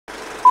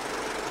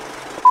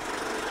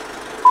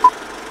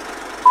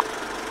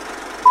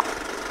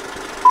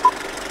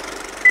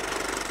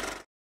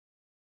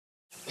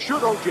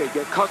Where'd OJ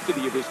get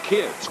custody of his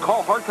kids?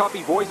 Call hard copy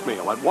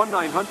voicemail at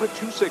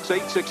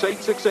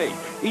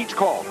 1-900-268-6868. Each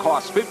call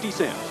costs 50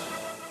 cents.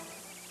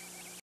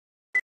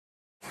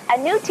 A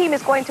new team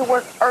is going to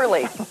work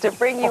early to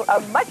bring you a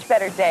much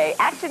better day.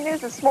 Action News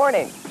this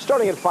morning.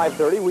 Starting at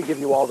 5:30, we give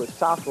you all the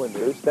Southland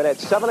news. Then at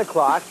 7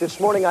 o'clock this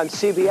morning on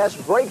CBS,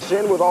 breaks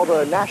in with all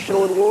the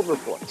national and world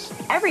reports.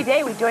 Every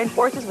day we join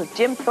forces with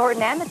Jim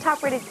Thornton and the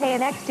top-rated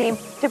KNX team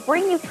to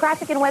bring you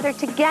traffic and weather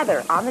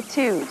together on the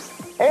tubes.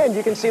 And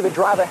you can see the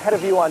drive ahead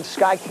of you on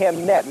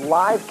Skycam Net.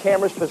 Live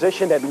cameras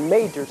positioned at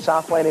major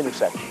Southland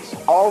intersections.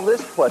 All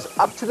this plus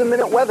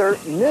up-to-the-minute weather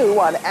new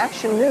on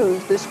Action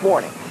News this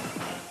morning.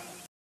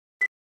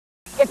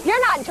 If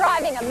you're not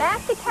driving a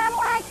Massey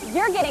Cadillac,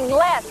 you're getting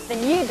less than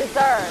you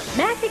deserve.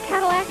 Massey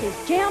Cadillac is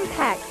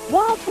jam-packed,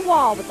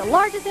 wall-to-wall, with the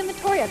largest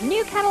inventory of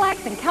new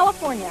Cadillacs in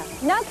California.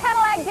 No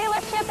Cadillac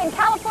dealership in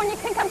California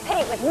can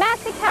compete with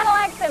Massey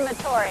Cadillac's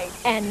inventory.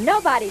 And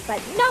nobody in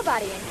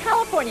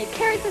California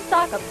carries the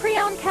stock of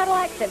pre-owned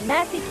Cadillacs that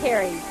Massey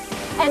carries.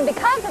 And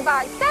because of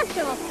our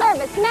exceptional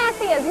service,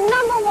 Massey is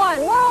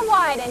 #1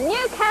 worldwide in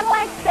new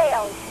Cadillac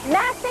sales.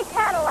 Massey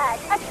Cadillac,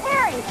 a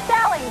caring,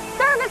 selling,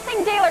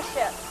 servicing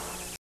dealership.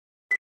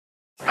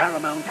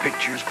 Paramount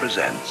Pictures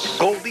presents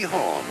Goldie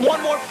Hawn.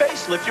 One more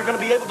facelift, you're going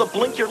to be able to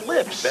blink your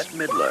lips. Bette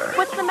Midler.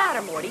 What's the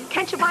matter, Morty?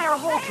 Can't you buy her a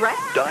whole dress?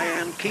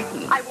 Diane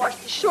Keaton. I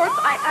washed the shorts,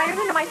 I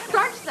ironed them, I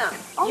starched them.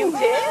 Oh, you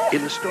did?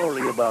 In a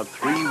story about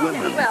 3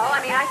 women Well,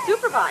 I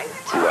supervised.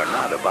 who are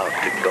not about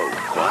to go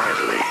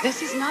quietly.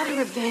 This is not a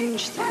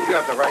revenge thing. You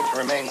have the right to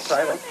remain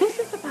silent. This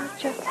is about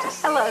justice.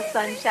 Hello,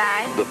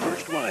 sunshine. The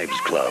First Wives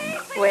Club.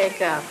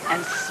 Wake up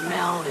and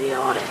smell the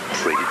audit.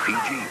 Rated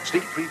PG.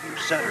 Sneak preview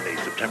Saturday,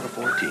 September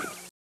 14th.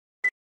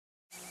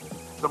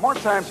 The more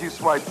times you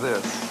swipe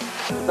this,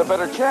 the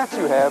better chance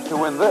you have to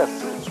win this.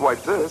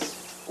 Swipe this,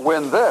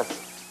 win this.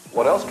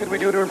 What else could we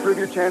do to improve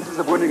your chances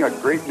of winning a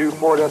great new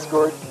Ford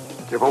Escort?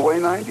 Give away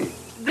 90.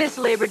 This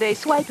Labor Day,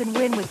 swipe and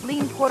win with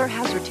lean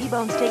porterhouse or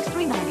T-bone steaks,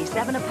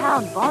 $3.97 a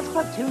pound. Vaughn's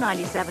Club,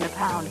 $2.97 a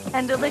pound.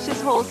 And delicious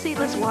whole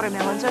seedless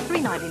watermelons are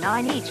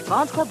 $3.99 each.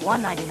 Vaughn's Club,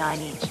 $1.99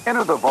 each.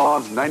 Enter the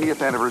Vaughn's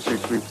 90th anniversary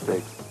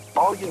sweepstakes.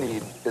 All you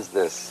need is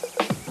this.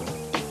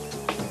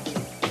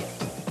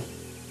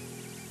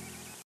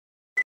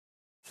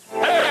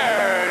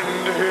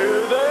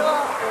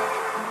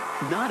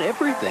 Not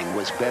everything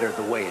was better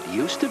the way it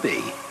used to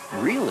be.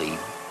 Really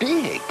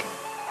big.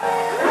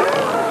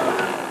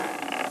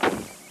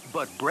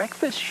 But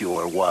breakfast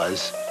sure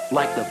was.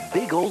 Like the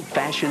big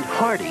old-fashioned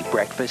hearty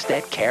breakfast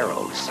at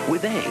Carrows.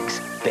 With eggs,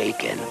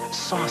 bacon,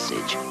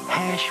 sausage,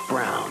 hash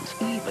browns,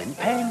 even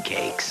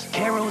pancakes.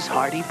 Carrows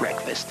hearty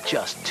breakfast,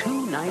 just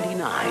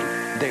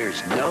 $2.99.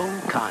 There's no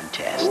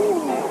contest.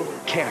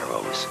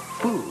 Carrows,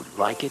 food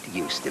like it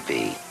used to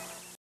be.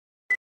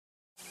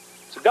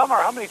 So,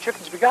 Delmar, how many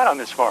chickens we got on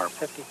this farm?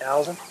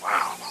 50,000.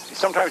 Wow. See,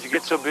 sometimes you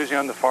get so busy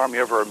on the farm, you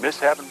ever miss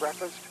having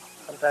breakfast?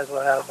 Sometimes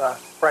we'll have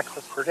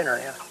breakfast for dinner,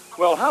 yeah.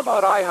 Well, how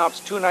about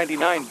IHOP's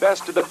 $2.99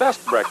 best of the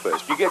best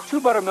breakfast? You get 2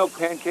 buttermilk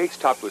pancakes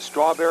topped with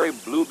strawberry,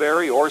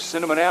 blueberry, or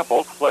cinnamon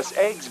apple, plus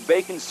eggs,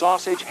 bacon,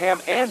 sausage,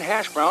 ham, and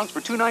hash browns for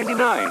 $2.99.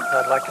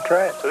 I'd like to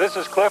try it. So this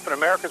is Cliff in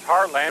America's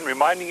Heartland,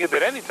 reminding you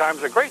that any time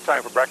is a great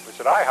time for breakfast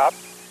at IHOP.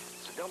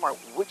 So, Delmar,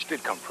 which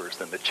did come first,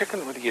 then, the chicken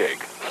or the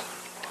egg?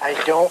 I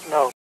don't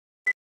know.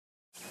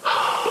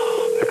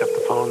 Pick up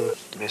the phone,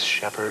 Miss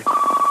Shepard.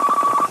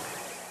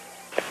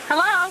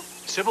 Hello?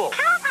 Sybil.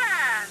 Come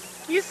on!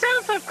 You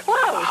sound so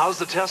close. How's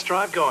the test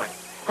drive going?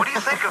 What do you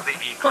think of the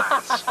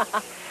E-Class?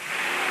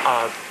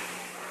 I'm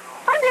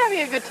having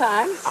a good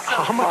time so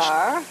how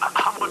far.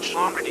 How much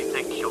longer do you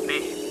think you'll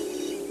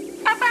be?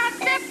 About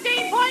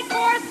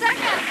 15.4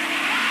 seconds.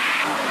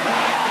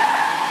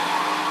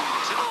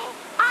 Sybil.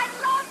 I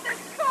love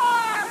this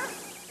car.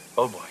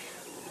 Oh, boy.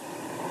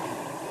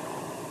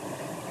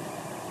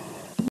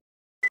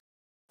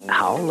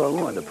 How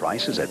low are the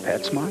prices at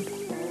PetSmart?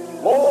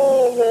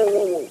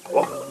 Whoa.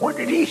 What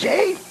did he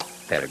say?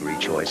 Pedigree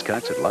Choice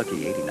Cuts at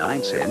Lucky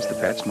 89 cents, the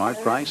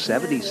PetSmart price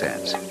 70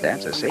 cents.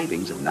 That's a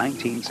savings of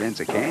 19 cents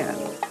a can.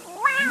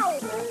 Wow.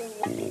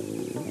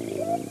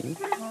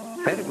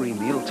 Pedigree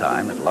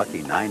Mealtime at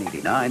Lucky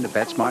 9.89, the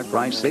PetSmart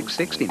price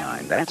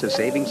 $6.69. That's a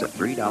savings of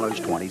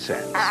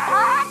 $3.20.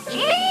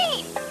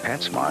 Gee.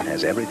 PetSmart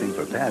has everything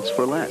for pets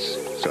for less.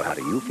 So how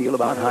do you feel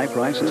about high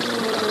prices?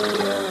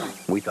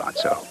 We thought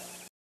so.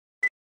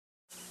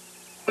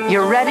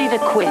 You're ready to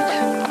quit.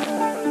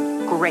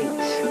 Great.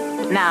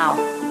 Now,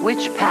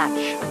 which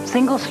patch?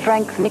 Single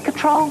strength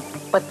Nicoderm?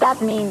 But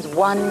that means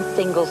one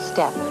single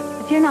step.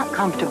 If you're not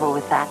comfortable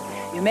with that,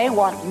 you may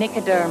want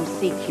Nicoderm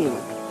CQ.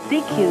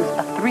 CQ's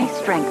a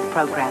 3-strength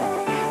program.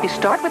 You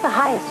start with the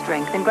highest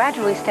strength and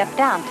gradually step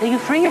down till you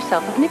free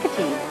yourself of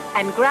nicotine.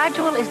 And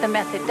gradual is the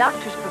method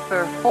doctors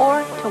prefer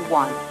 4 to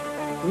 1.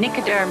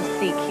 Nicoderm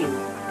CQ.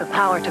 The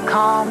power to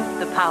calm,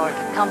 the power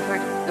to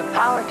comfort, the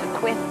power to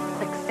quit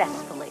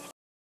successfully.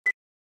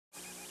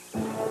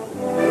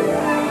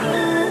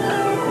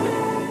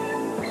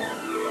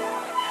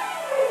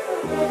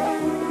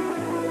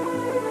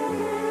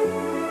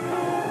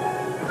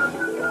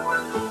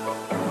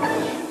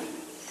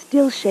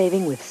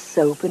 shaving with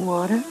soap and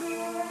water?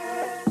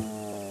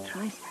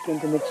 Try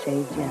Skintimate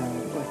Shave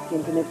Gel or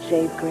Skintimate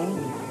Shave Cream,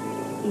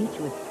 each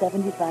with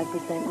 75%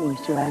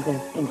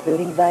 moisturizer,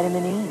 including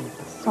vitamin E.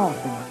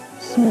 Soften,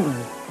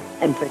 smooth,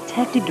 and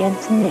protect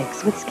against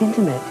nicks with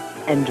Skintimate,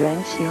 and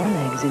drench your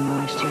legs in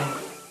moisture.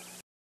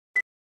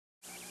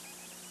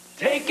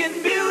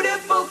 Taking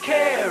beautiful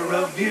care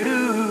of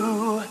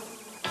you.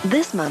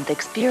 This month,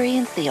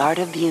 experience the art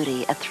of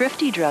beauty at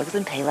Thrifty Drugs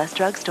and Payless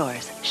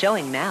drugstores.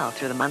 Showing now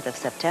through the month of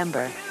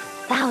September.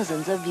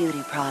 Thousands of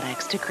beauty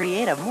products to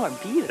create a more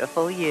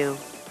beautiful you.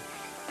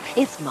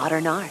 It's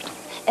modern art.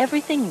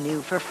 Everything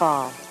new for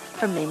fall.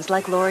 From names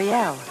like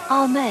L'Oreal,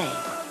 Almay,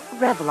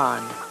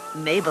 Revlon,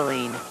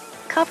 Maybelline,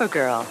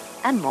 CoverGirl,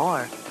 and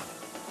more.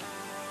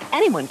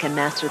 Anyone can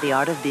master the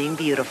art of being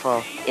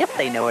beautiful if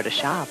they know where to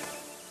shop.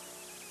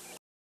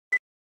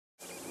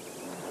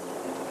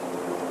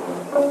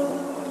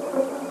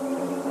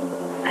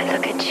 I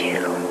look at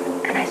you,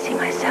 and I see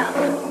myself.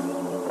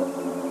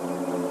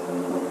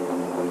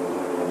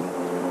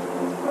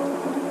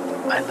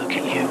 I look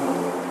at you,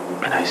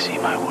 and I see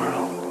my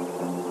world.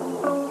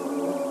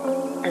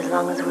 As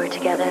long as we're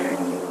together,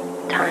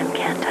 time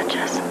can't touch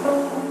us.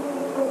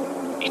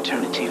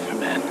 Eternity for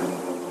Men.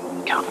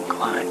 Calvin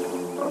Klein.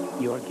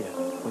 Your gift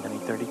with any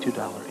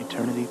 $32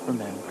 Eternity for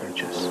Men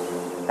purchase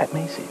at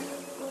Macy's.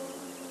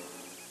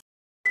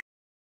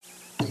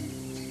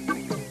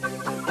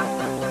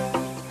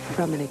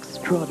 From an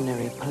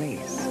extraordinary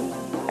place,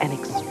 an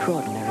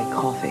extraordinary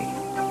coffee.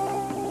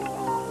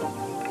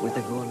 With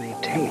a gourmet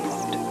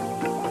taste,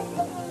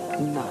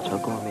 not a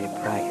gourmet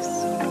price.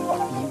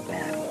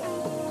 Uban.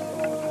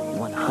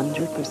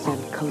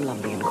 100%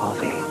 Colombian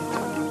coffee.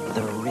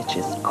 The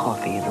richest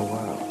coffee in the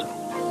world.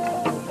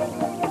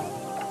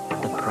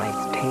 The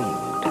price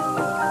tamed.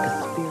 The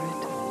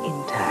spirit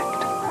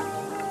intact.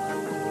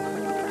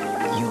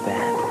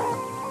 Uban.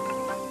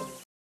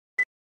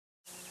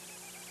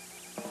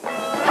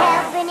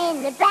 Helping in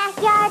the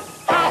backyard,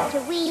 had to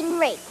weed and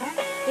rake.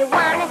 You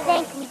wanna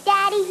thank me,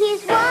 Daddy?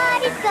 Here's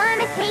what it's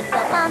gonna take. A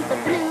month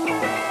of blue,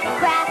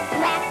 Kraft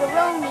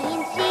macaroni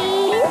and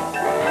cheese.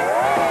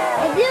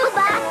 The blue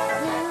box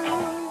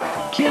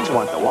blue. Kids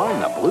want the one in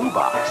the blue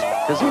box,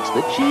 because it's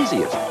the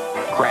cheesiest.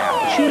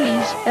 Kraft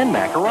cheese and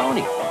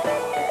macaroni.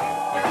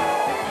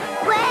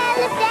 Well,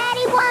 if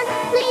Daddy wants to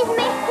please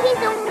me,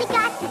 he's only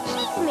got to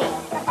cheese me.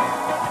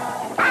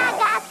 I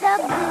got the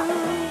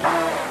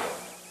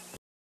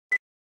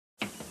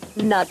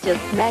blue. Not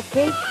just snack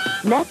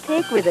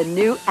cake with a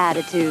new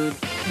attitude.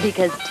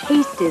 Because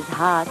taste is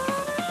hot,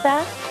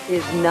 fat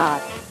is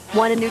not.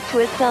 Want a new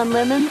twist on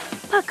lemon?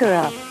 Pucker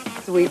up.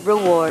 Sweet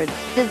rewards.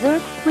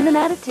 Dessert with an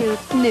attitude.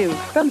 New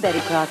from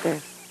Betty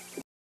Crocker.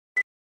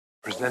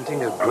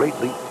 Presenting a great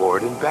leap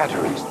forward in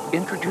batteries.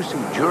 Introducing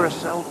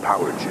Duracell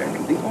Power Check,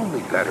 the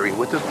only battery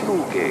with a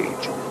fuel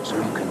gauge, so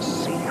you can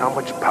see how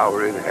much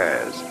power it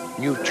has.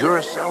 New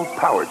Duracell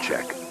Power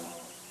Check,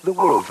 the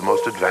world's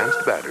most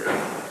advanced battery.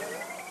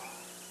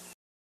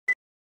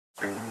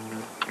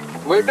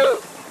 Waiter!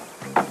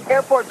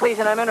 Airport, please,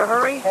 and I'm in a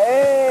hurry.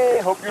 Hey,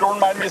 hope you don't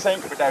mind me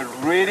saying, but I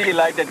really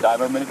like that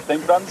diamond minute thing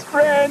from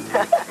Sprint.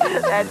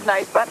 That's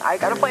nice, but I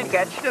got a plane to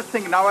catch. Just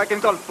think, now I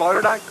can call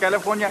Florida,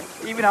 California,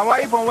 even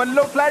Hawaii for one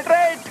low flight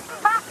rate.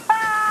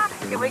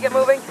 Can we get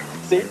moving?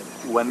 See,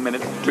 1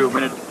 minute, 2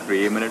 minutes,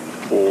 3 minutes,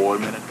 4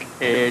 minutes,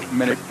 8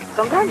 minutes.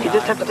 Sometimes you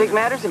just have to take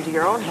matters into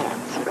your own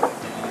hands.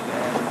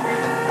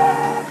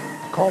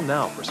 Call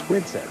now for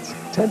Sprint Cents.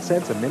 10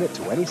 cents a minute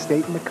to any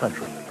state in the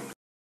country.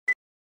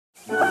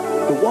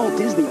 The Walt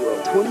Disney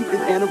World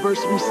 25th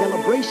anniversary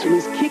celebration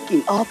is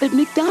kicking off at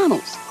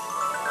McDonald's.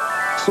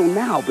 So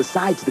now,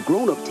 besides the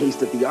grown-up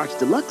taste of the Arch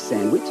Deluxe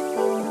sandwich,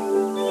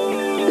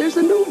 there's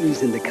a new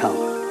reason to come.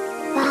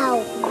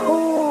 Wow,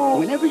 cool.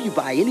 Whenever you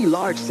buy any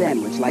large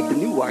sandwich like the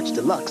new Arch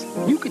Deluxe,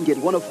 you can get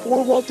one of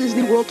 4 Walt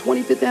Disney World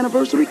 25th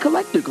anniversary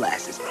collector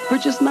glasses for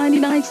just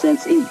 99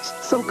 cents each.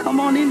 So come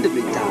on into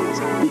McDonald's,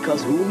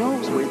 because who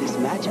knows where this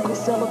magical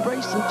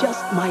celebration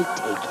just might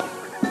take you.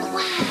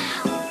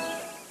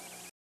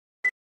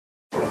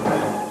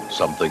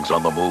 Something's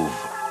on the move.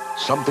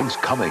 Something's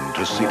coming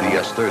to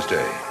CBS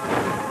Thursday.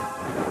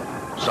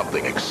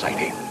 Something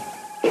exciting.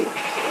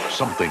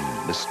 Something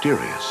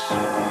mysterious.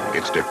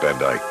 It's Dick Van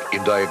Dyke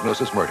in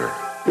Diagnosis Murder.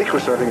 I think we're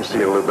starting to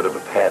see a little bit of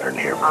a pattern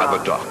here. And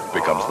the doc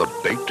becomes the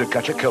bait to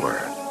catch a killer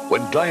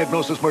when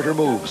Diagnosis Murder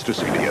moves to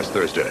CBS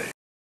Thursday.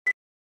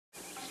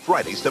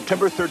 Friday,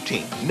 September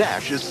 13th,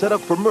 Nash is set up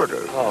for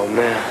murder. Oh,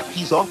 man.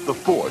 He's off the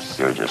force.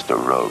 You're just a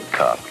rogue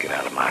cop. Get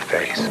out of my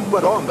face.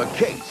 But on the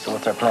case. So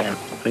what's our plan?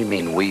 What do you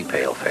mean, we,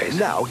 paleface?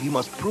 Now he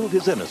must prove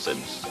his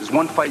innocence. There's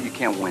one fight you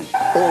can't win.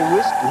 Or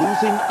risk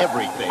losing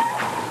everything.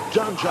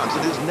 John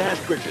Johnson is Nash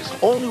Bridges.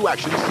 All new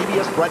action,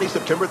 CBS Friday,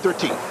 September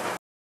 13th.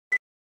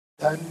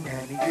 The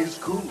nanny is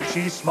cool,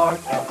 she's smart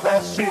and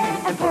classy,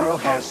 and for her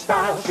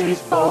hairstyle,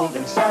 she's bold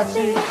and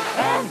sassy,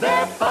 and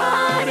they're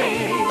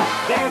funny.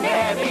 They're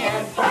Nanny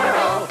and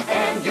Pearl,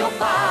 and you'll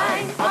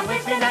find on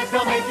Wednesday nights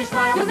they'll make you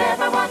smile. You'll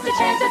never want to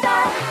change a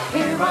dial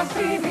here on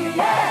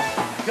CBS,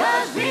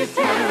 'cause these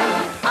two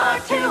are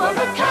two of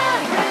a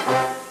kind.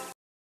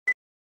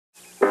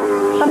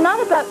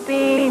 about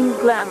being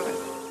glamorous.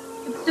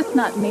 It's just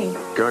not me.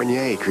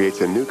 Garnier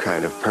creates a new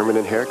kind of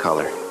permanent hair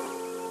color.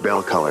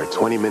 Belle Color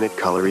 20-minute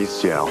Color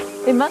Ease Gel.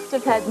 They must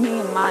have had me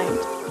in mind.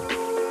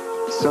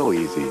 So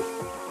easy.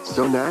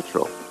 So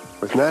natural.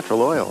 With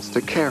natural oils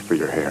to care for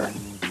your hair.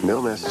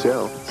 No mess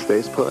gel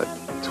stays put.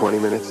 20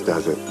 minutes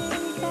does it.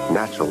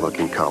 Natural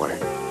looking color.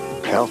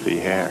 Healthy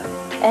hair.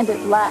 And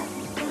it lasts.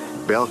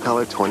 Belle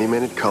Color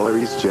 20-minute Color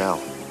Ease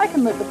Gel. I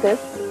can live with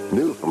this.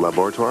 New from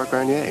Laboratoire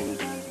Garnier.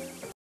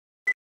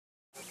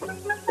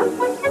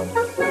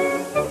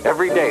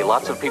 Every day,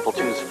 lots of people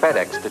choose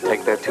FedEx to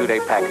take their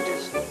 2-day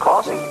packages.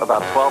 Cost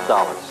about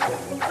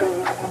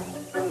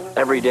 $12.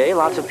 Every day,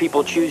 lots of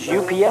people choose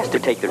UPS to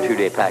take their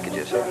 2-day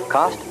packages.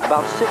 Cost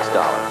about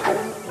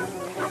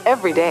 $6.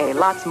 Every day,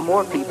 lots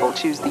more people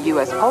choose the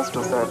U.S.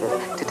 Postal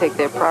Service to take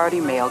their priority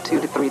mail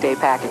 2- to 3-day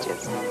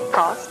packages.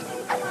 Cost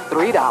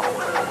 $3.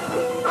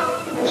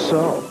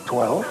 So,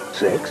 12,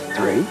 6,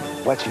 3,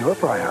 what's your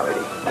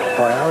priority?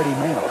 Priority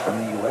mail from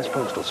the U.S.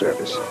 Postal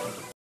Service.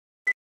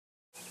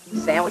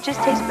 Sandwiches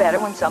taste better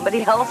when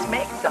somebody else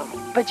makes them.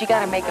 But you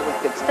gotta make it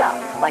with good stuff,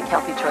 like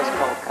Healthy Choice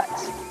cold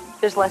cuts.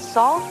 There's less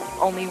salt,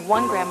 only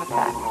 1 gram of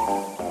fat.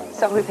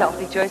 So with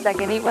Healthy Choice, I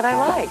can eat what I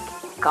like.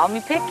 Call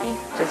me picky,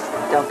 just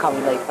don't call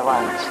me late for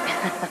lunch.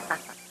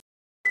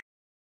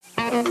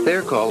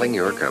 They're calling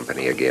your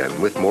company again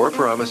with more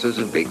promises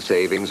of big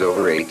savings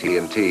over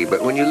AT&T,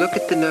 but when you look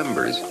at the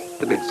numbers,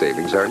 the big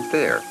savings aren't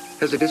there.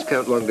 Has a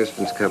discount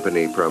long-distance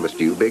company promised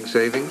you big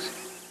savings?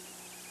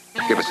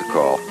 Give us a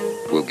call.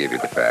 We'll give you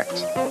the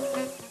facts.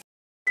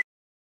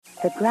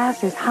 The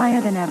grass is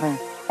higher than ever,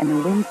 and the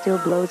wind still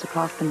blows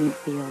across the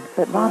midfield.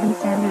 But Robin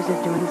Sanders is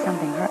doing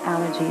something her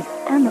allergies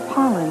and the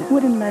pollen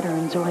wouldn't let her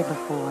enjoy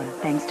before,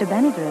 thanks to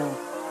Benadryl.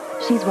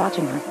 She's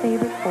watching her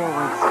favorite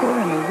forward score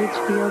in the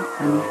Ridgefield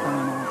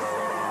semifinals.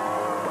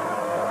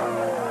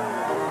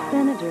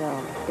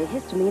 Benadryl, the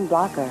histamine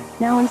blocker,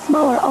 now in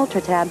smaller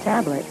UltraTab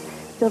tablets,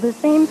 still the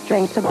same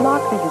strength to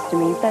block the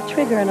histamines that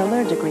trigger an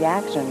allergic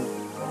reaction.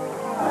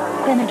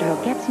 Benadryl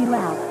gets you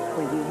out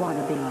where you want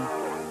to be.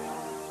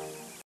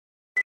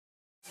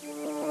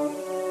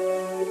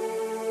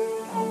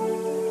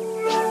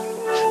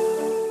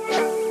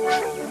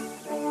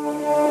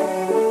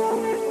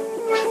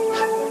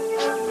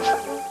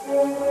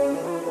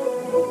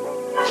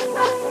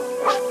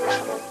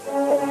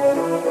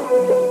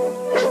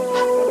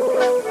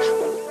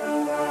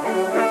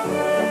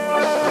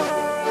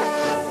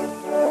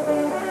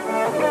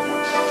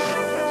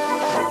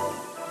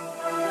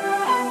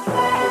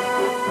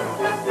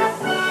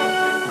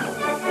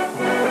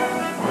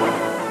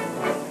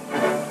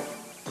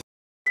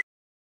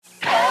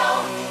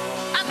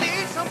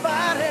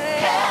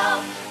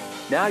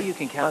 Now you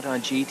can count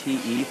on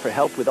GTE for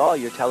help with all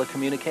your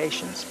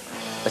telecommunications.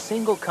 A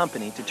single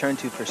company to turn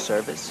to for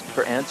service,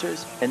 for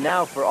answers, and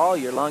now for all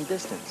your long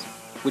distance,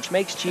 which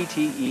makes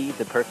GTE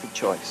the perfect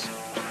choice.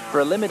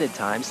 For a limited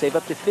time, save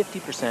up to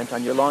 50%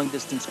 on your long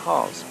distance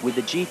calls with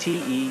the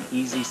GTE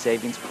Easy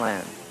Savings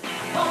Plan.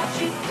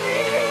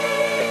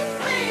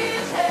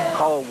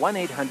 Call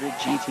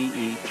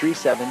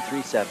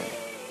 1-800-GTE-3737.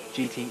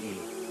 GTE.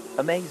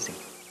 Amazing.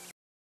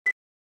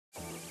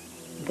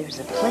 There's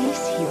a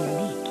place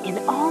unique in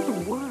all the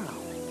world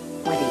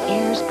where the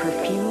air's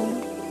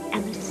perfumed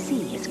and the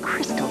sea is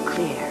crystal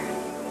clear.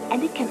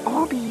 And it can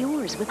all be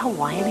yours with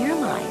Hawaiian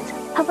Airlines,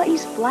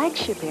 Hawaii's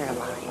flagship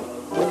airline,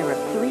 winner of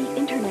 3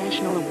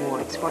 international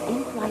awards for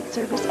in-flight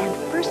service and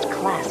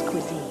first-class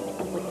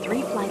cuisine, with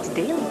 3 flights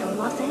daily from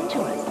Los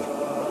Angeles.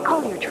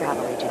 Call your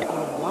travel agent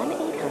or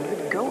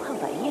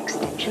 1-800-GO-HAWAII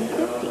extension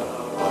 50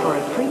 for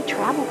a free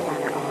travel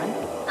planner on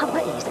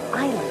Hawaii's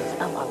Islands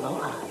of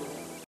Aloha.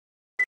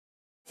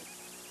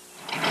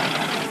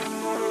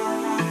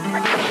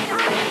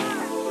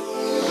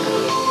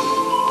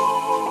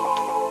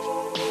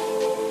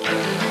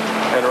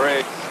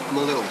 I'm a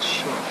little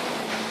short.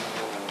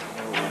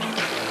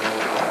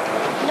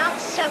 Not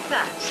so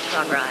fast,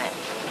 Con Ryan.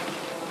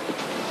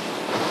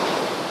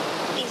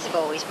 These have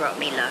always brought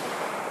me luck.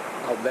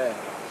 I'll bet.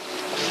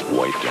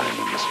 White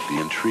Diamonds,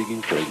 the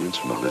intriguing fragrance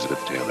from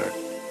Elizabeth Taylor.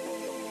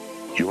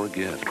 Your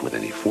gift with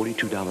any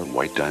 $42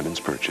 White Diamonds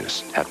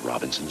purchase at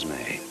Robinson's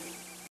May.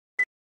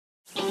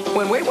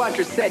 When Weight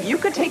Watchers said you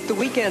could take the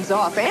weekends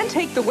off and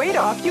take the weight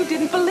off, you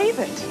didn't believe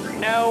it.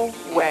 No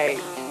way.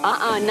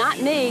 Not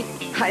me.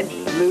 I'd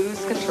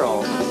lose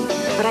control.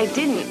 But I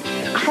didn't.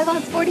 I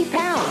lost 40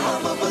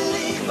 pounds.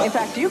 In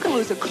fact, you can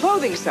lose a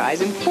clothing size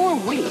in 4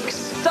 weeks.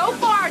 So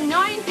far,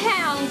 9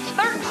 pounds,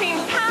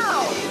 13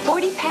 pounds.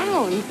 40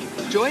 pounds.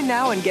 Join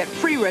now and get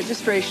free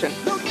registration.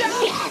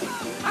 Yes.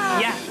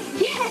 Yes.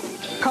 Yes.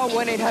 Call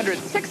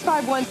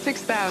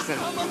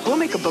 1-800-651-6000. We'll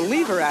make a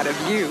believer out of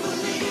you.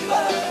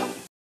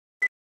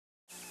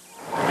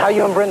 How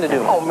you and Brenda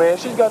doing? Oh, man,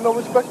 she's got no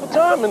respect for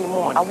time in the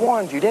morning. I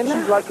warned you, didn't I?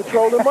 She's like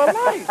controlling my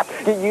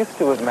life. Get used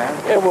to it, man.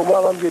 Yeah, well,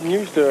 while I'm getting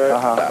used to her,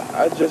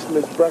 I just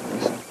miss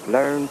breakfast.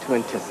 Learn to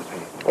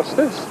anticipate. What's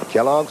this?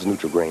 Kellogg's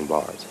Nutrigrain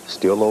bars.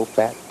 Still low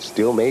fat,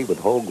 still made with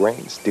whole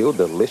grains, still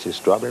delicious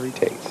strawberry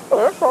taste. Oh,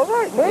 that's all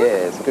right, man. Yeah,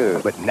 it's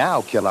good. But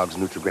now Kellogg's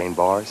Nutrigrain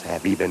bars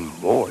have even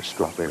more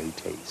strawberry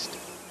taste.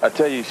 I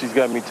tell you, she's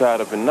got me tied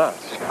up in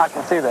knots. I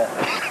can see that.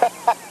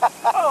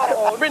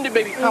 Oh, Brenda,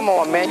 baby, Come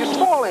on, man. You're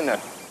spoiling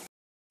her.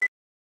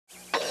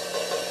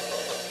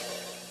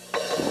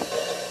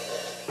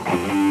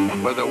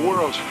 We're the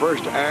world's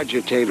first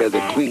agitator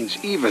that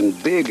cleans even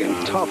big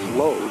and tough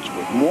loads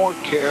with more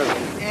care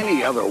than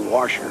any other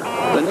washer.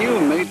 The new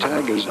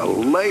Maytag is a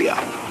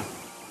layup.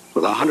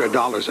 With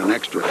 $100 in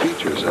extra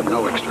features at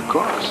no extra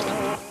cost,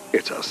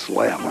 it's a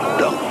slam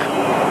dunk.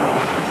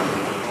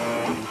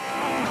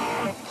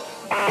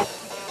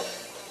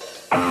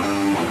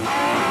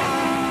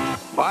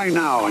 Buy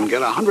now and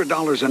get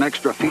 $100 in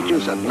extra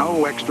features at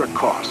no extra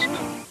cost.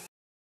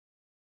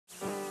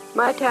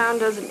 My town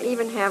doesn't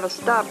even have a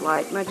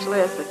stoplight, much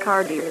less a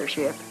car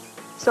dealership.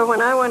 So when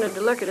I wanted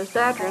to look at a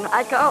Saturn,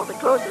 I called the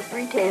closest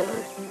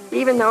retailer,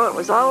 even though it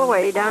was all the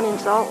way down in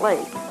Salt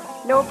Lake.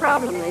 No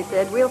problem, they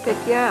said, we'll pick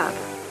you up.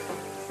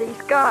 See,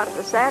 Scott,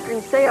 the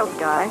Saturn sales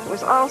guy,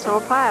 was also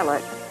a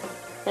pilot.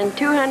 And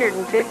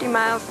 250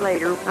 miles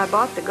later, I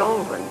bought the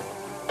gold one.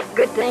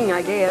 Good thing,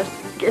 I guess,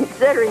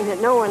 considering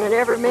that no one had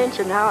ever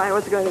mentioned how I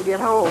was going to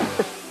get home.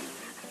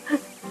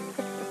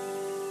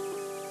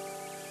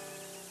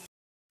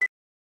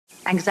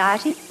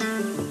 Anxiety?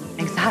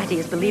 Anxiety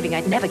is believing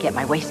I'd never get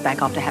my waist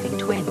back after having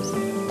twins.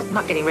 I'm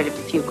not getting rid of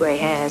a few gray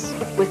hairs.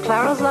 With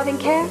Clairol's Loving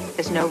Care,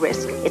 there's no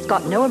risk. It's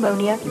got no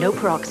ammonia, no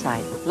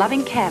peroxide.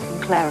 Loving Care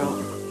from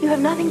Clairol. You have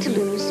nothing to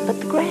lose but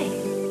the gray.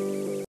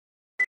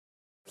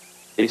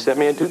 He sent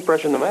me a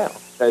toothbrush in the mail.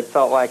 It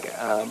felt like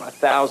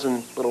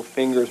 1,000 little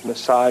fingers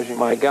massaging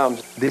my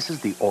gums. This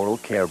is the oral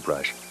care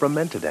brush from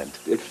Mentadent.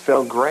 It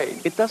felt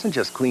great. It doesn't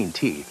just clean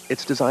teeth.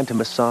 It's designed to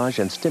massage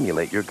and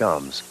stimulate your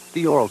gums.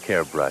 The oral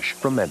care brush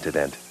from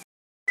Mentadent.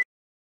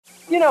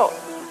 You know,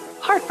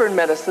 heartburn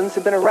medicines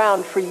have been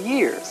around for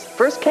years.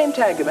 First came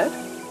Tagamet,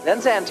 then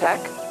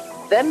Zantac,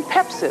 then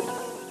Pepcid.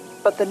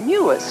 But the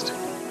newest,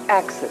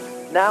 Axid,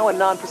 now in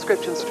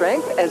non-prescription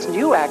strength as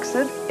new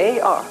Axid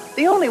AR.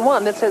 The only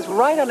one that says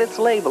right on its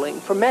labeling,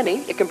 for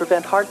many, it can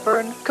prevent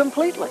heartburn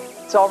completely.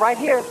 It's all right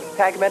here.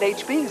 Tagamet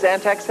HB,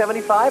 Zantac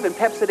 75, and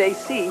Pepcid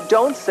AC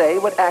don't say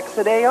what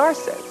Axid AR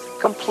says.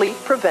 Complete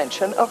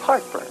prevention of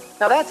heartburn.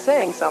 Now that's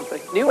saying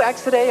something. New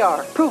Axid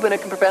AR, proven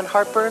it can prevent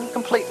heartburn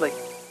completely.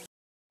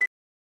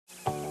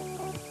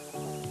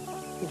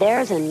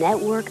 There's a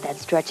network that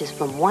stretches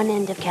from one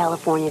end of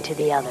California to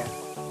the other.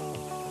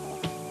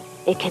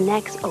 It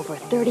connects over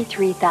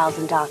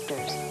 33,000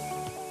 doctors,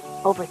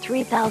 over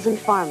 3,000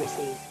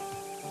 pharmacies,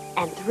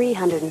 and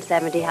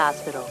 370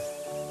 hospitals,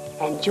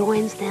 and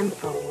joins them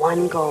for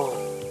one goal,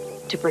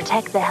 to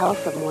protect the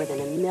health of more than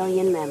 1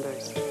 million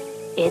members.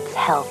 It's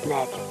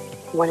HealthNet,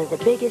 one of the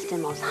biggest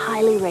and most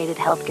highly rated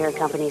healthcare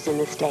companies in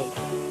the state,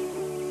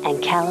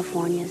 and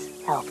California's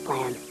health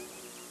plan.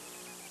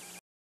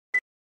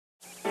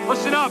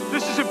 Listen up,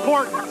 this is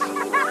important.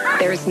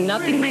 There is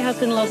nothing my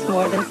husband loves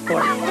more than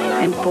sport.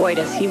 And boy,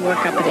 does he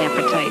work up an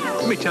appetite.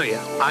 Let me tell you,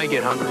 I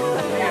get hungry.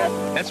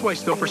 That's why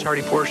Stouffers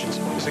Hearty Portions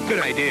is a good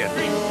idea.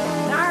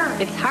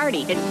 It's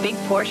hearty. It's big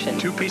portion.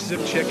 2 pieces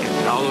of chicken,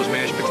 all those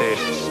mashed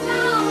potatoes.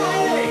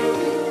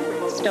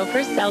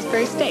 Stouffer's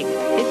Salisbury steak.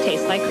 It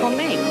tastes like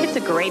homemade. It's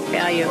a great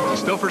value.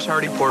 Stouffers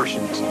Hearty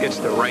Portions, it's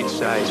the right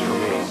size for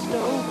me.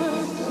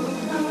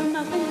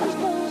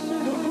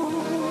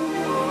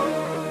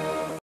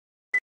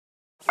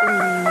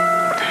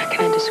 How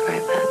can I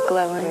describe that?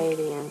 Glowing.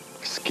 Radiant.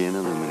 Skin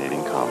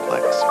Illuminating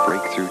Complex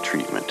Breakthrough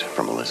Treatment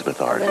from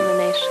Elizabeth Arden.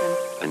 Illumination.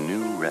 A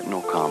new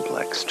retinal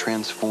complex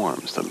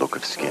transforms the look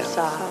of skin.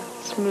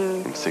 Soft.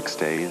 Smooth. In 6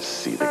 days,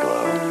 see the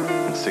glow.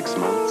 In 6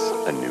 months,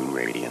 a new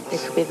radiance.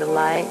 It could be the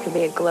light. It could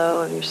be a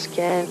glow of your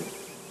skin.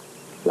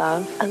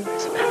 Love.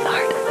 Elizabeth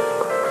Arden.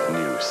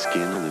 New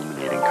Skin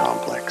Illuminating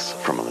Complex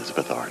from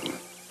Elizabeth Arden.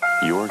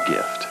 Your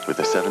gift with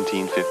a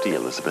 $17.50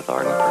 Elizabeth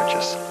Arden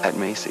purchase at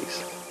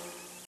Macy's.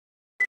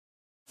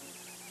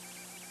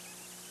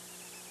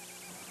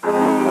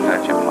 What's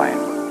that you're playing?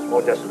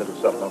 Oh, just a little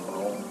something on my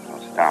own. Oh,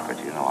 stop it.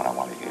 You know what I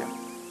want to hear.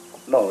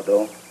 No,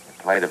 don't. You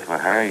played it for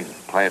her, you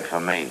play it for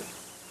me.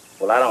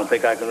 Well, I don't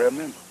think I can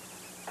remember.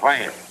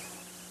 Play it.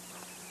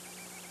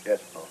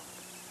 Yes, Paul.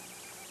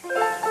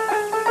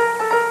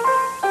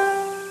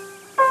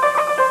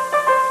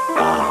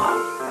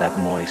 Ah, that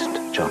moist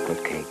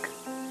chocolate cake.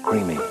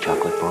 Creamy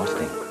chocolate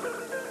frosting.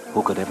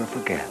 Who could ever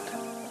forget?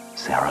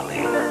 Sara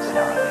Lee,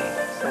 Sara Lee,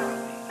 Sara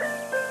Lee.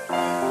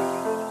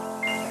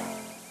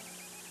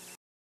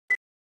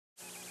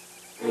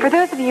 For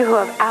those of you who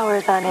have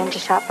hours on end to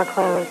shop for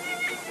clothes,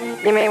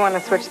 you may want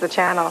to switch the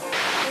channel.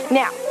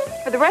 Now,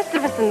 for the rest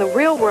of us in the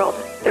real world,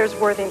 there's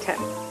Worthington.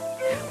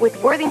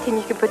 With Worthington,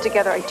 you can put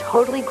together a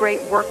totally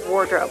great work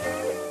wardrobe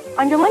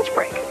on your lunch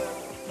break.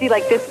 See,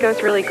 like this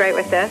goes really great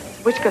with this,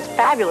 which goes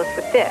fabulous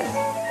with this.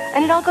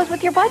 And it all goes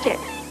with your budget.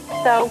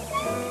 So,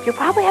 you'll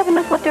probably have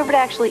enough left over to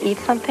actually eat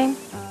something.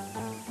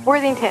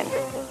 Worthington,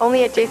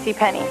 only at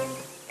JCPenney.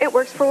 It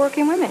works for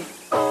working women.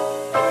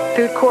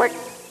 Food court,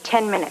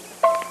 10 minutes.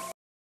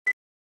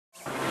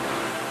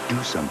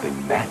 Do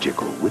something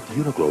magical with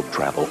Uniglobe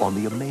Travel on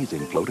the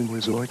amazing floating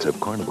resorts of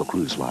Carnival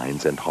Cruise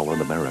Lines and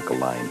Holland America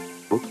Line.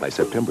 Book by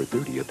September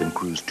 30th and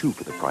cruise 2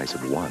 for the price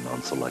of 1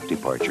 on select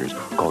departures.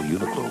 Call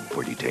Uniglobe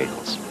for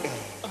details.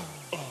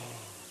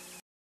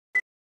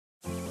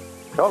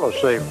 Color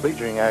Safe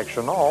bleaching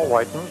action all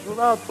whitens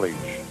without bleach.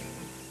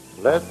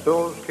 Let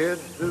those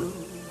kids do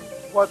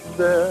what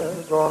they're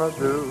gonna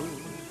do.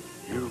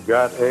 You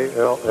got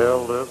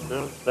ALL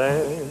lifting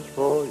stands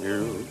for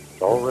you,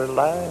 so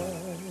relax.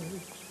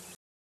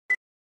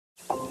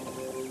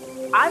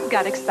 I've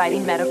got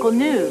exciting medical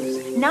news.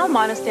 Now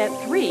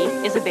Monistat 3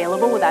 is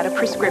available without a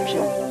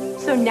prescription.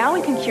 So now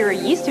we can cure a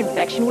yeast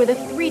infection with a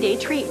 3-day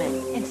treatment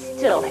and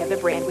still have the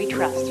brand we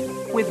trust.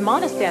 With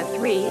Monistat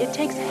 3, it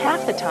takes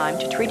half the time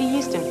to treat a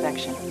yeast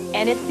infection.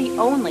 And it's the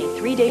only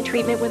 3-day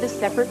treatment with a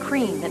separate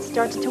cream that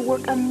starts to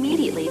work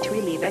immediately to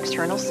relieve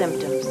external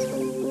symptoms.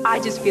 I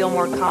just feel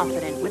more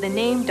confident with a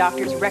name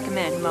doctors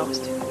recommend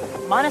most.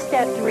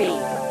 Monistat 3,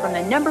 from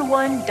the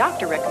 #1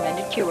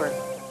 doctor-recommended cure.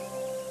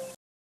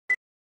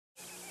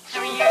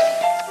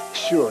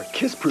 Sure,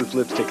 Kiss-Proof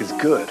lipstick is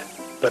good,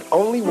 but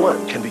only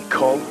one can be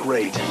called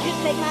great. You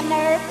take my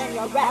nerves and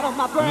you rattle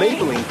my brain.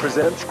 Maybelline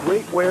presents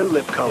Great Wear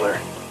Lip Color.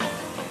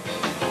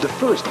 The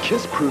first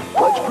Kiss-Proof,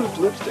 budge-proof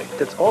lipstick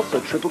that's also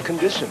triple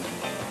conditioned.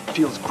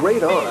 Feels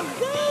great on.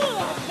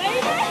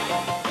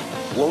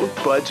 Won't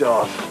budge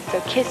off.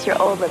 So kiss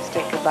your old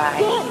lipstick goodbye.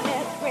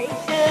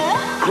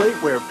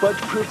 Great Wear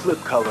Budge-Proof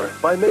Lip Color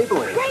by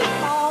Maybelline.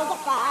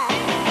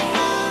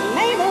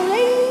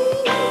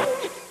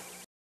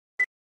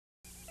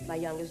 My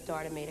youngest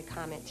daughter made a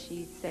comment.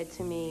 She said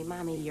to me,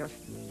 "Mommy, you're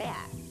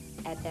fat."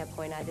 At that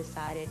point, I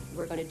decided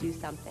we're going to do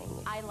something.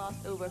 I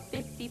lost over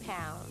 50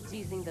 pounds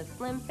using the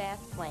Slim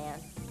Fast plan.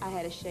 I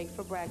had a shake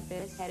for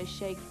breakfast, had a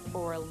shake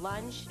for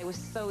lunch. It was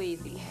so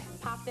easy.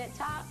 Pop that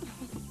top,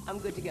 I'm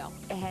good to go.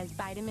 It has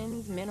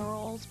vitamins,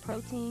 minerals,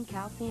 protein,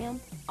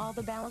 calcium, all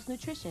the balanced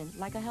nutrition,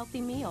 like a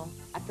healthy meal.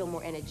 I feel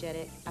more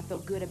energetic. I feel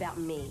good about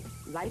me.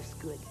 Life's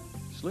good.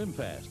 Slim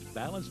Fast,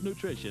 balanced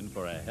nutrition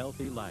for a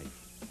healthy life.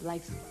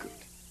 Life's good.